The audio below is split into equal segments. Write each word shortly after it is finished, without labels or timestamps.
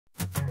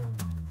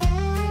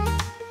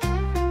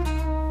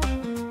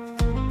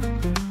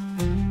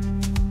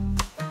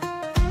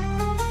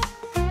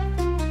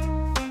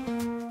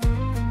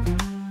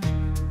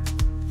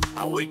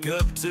Wake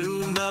up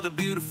to another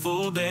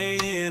beautiful day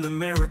in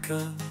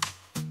America.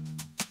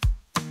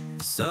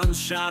 Sun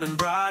shining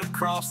bright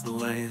across the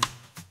land.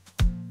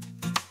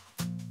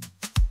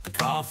 The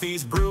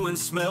coffee's brewing,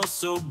 smells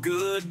so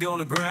good.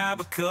 Gonna grab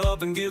a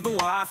cup and give the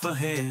wife a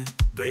hand.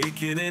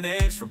 Bacon and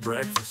eggs for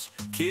breakfast,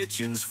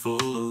 kitchen's full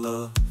of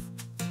love.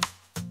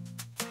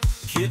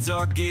 Kids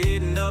are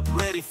getting up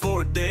ready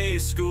for a day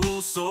of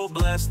school. So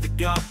blessed that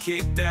God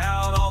kicked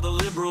out all the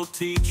liberal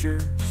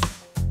teachers,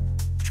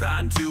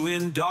 trying to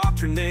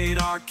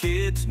indoctrinate our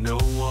kids. No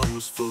one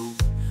was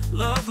fooled.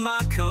 Love my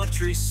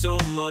country so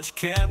much,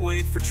 can't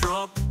wait for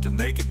Trump to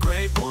make it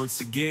great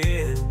once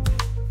again.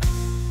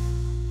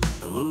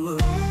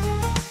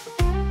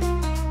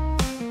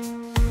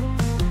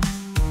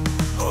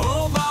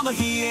 Obama,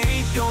 he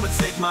ain't gonna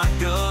take my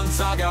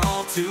guns. I got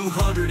all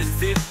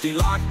 250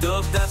 locked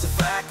up, that's a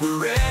fact. We're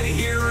ready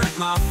here at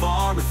my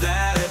farm if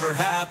that ever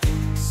happens.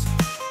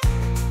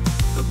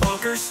 The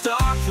bunker's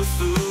stocked with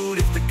food.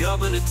 If the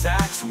government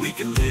attacks, we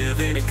can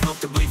live in it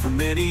comfortably for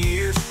many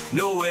years.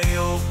 No way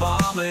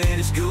Obama and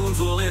his goons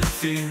will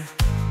interfere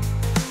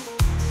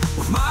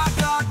with my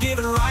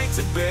God-given right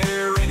to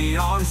bear any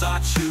arms I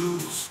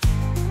choose.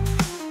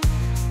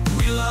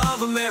 We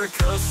love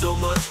America so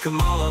much,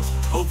 Kamala,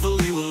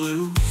 hopefully we'll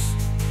lose,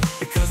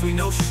 because we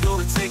know she's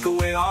gonna take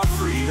away our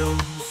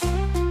freedoms.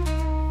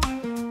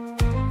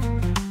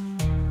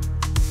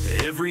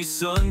 Every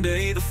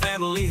Sunday the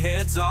family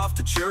heads off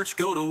to church,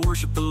 go to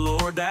worship the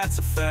Lord, that's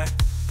a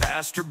fact.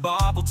 Pastor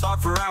Bob will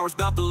talk for hours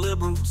about the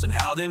liberals and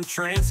how them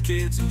trans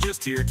kids are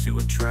just here to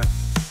attract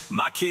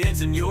my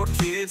kids and your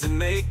kids and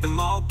make them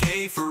all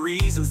gay for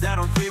reasons that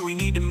aren't clear. We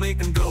need to make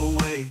them go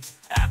away.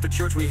 After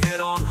church we head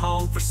on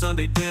home for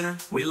Sunday dinner.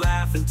 We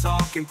laugh and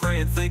talk and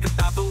pray and think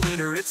about the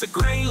winter. It's a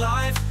great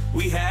life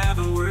we have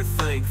and we're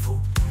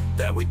thankful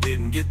that we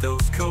didn't get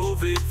those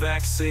COVID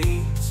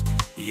vaccines.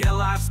 Yeah,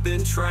 life's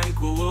been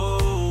tranquil,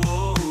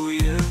 oh,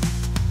 yeah.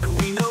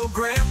 And we know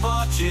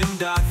Grandpa Jim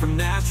died from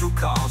natural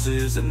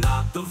causes and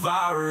not the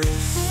virus.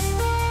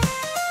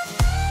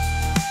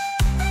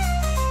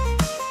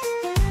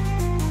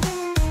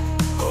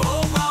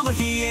 Obama,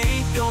 he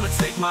ain't gonna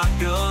take my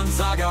guns.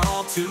 I got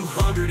all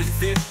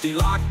 250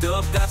 locked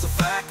up, that's a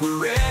fact.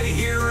 We're ready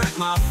here at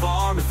my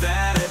farm if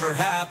that ever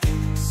happens.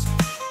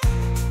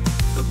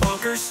 The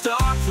bunker's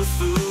stocked with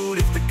food.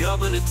 If the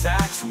government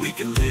attacks, we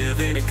can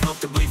live in it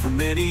comfortably for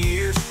many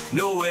years.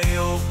 No way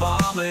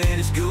Obama and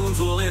his goons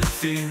will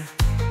interfere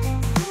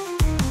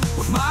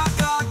with my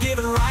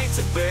God-given right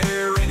to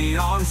bear any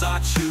arms I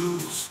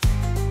choose.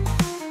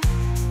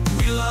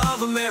 We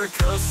love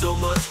America so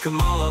much,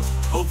 Kamala,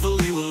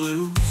 hopefully we'll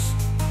lose,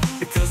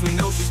 because we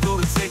know she's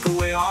gonna take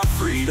away our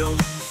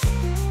freedoms.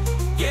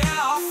 Yeah,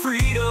 our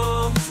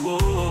freedoms,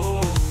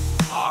 whoa,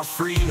 our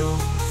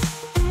freedoms.